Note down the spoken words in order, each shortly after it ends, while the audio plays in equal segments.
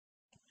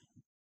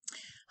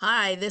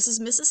Hi, this is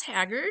Mrs.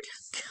 Haggard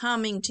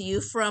coming to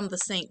you from the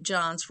St.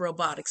 John's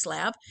Robotics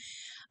Lab.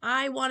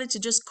 I wanted to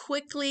just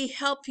quickly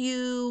help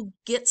you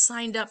get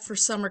signed up for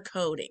summer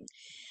coding.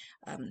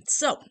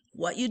 So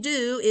what you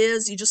do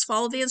is you just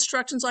follow the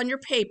instructions on your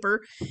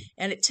paper,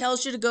 and it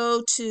tells you to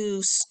go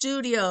to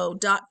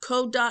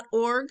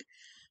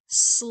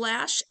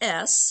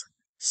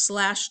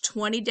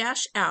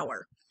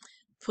studio.code.org/s/20-hour.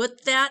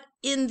 Put that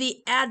in the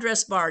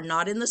address bar,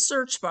 not in the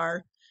search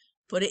bar.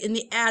 Put it in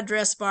the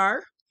address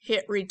bar.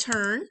 Hit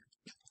return,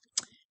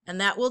 and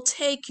that will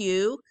take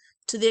you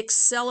to the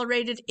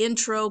accelerated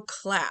intro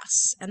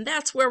class, and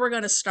that's where we're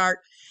going to start.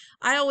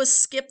 I always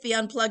skip the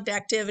unplugged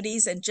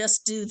activities and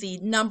just do the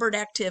numbered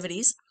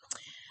activities.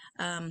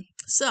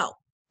 So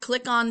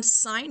click on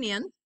sign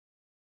in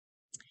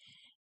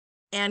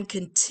and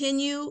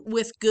continue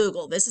with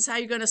Google. This is how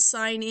you're going to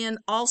sign in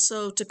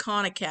also to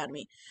Khan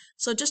Academy.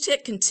 So just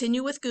hit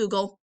continue with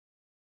Google,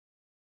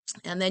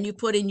 and then you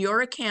put in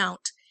your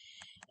account.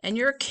 And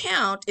your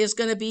account is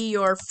going to be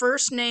your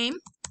first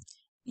name.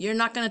 You're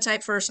not going to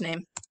type first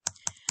name.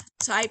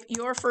 Type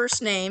your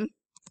first name,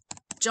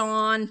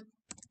 John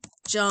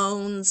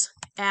Jones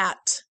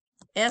at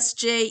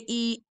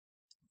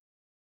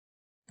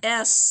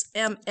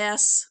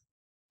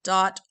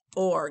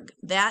SJESMS.org.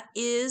 That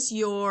is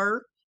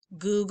your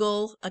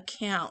Google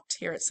account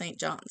here at St.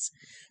 John's.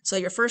 So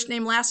your first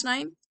name, last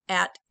name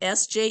at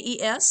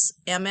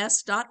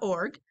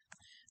SJESMS.org.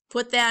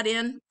 Put that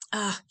in.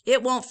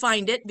 It won't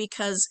find it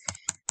because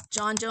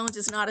John Jones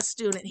is not a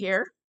student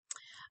here.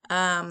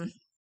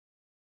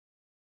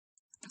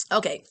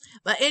 Okay,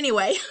 but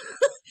anyway,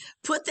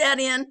 put that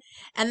in,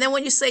 and then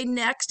when you say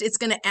next, it's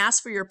going to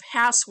ask for your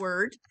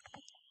password,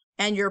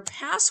 and your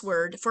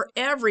password for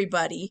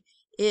everybody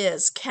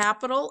is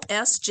capital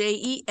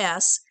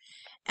SJES,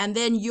 and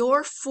then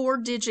your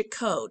 4-digit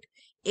code.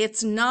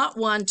 It's not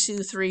 1,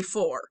 2, 3,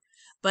 4,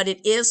 but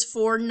it is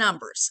 4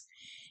 numbers.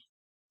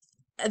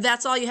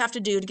 That's all you have to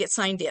do to get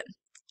signed in.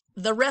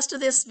 The rest of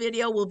this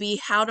video will be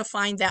how to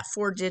find that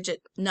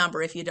 4-digit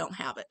number if you don't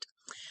have it.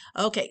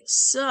 Okay,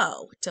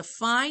 so to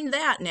find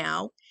that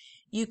now,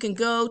 you can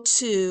go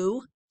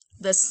to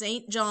the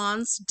St.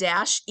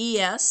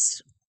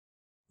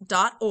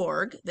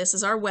 John's-ES.org. This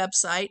is our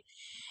website.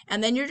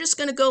 And then you're just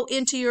going to go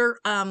into your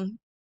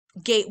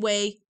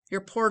gateway,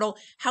 your portal.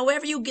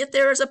 However you get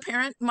there as a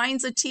parent.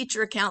 Mine's a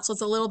teacher account, so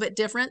it's a little bit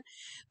different.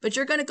 But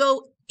you're going to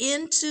go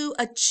into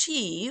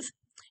Achieve,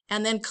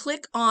 and then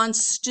click on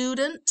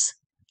Student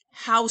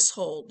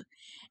Household,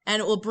 and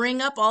it will bring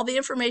up all the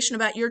information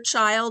about your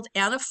child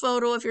and a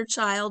photo of your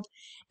child.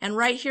 And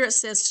right here it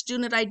says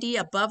Student ID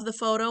above the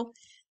photo.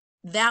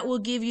 That will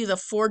give you the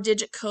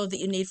 4-digit code that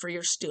you need for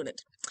your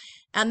student.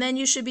 And then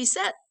you should be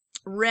set,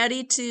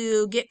 ready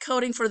to get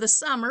coding for the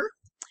summer.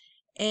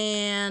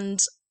 And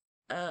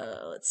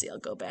let's see, I'll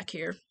go back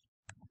here.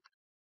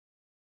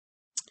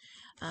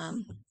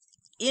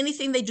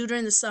 Anything they do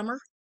during the summer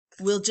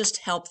will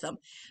just help them,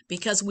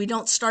 because we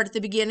don't start at the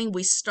beginning.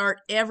 We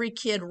start every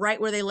kid right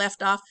where they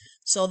left off.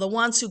 So the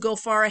ones who go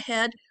far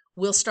ahead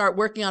will start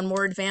working on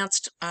more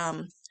advanced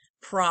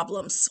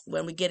problems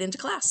when we get into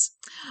class.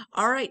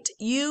 All right,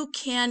 you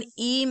can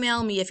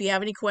email me if you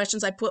have any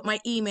questions. I put my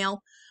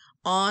email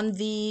on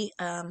the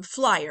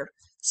flyer.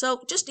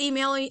 So just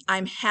email me.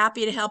 I'm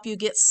happy to help you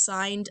get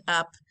signed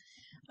up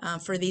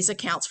for these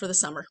accounts for the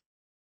summer.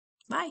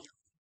 Bye.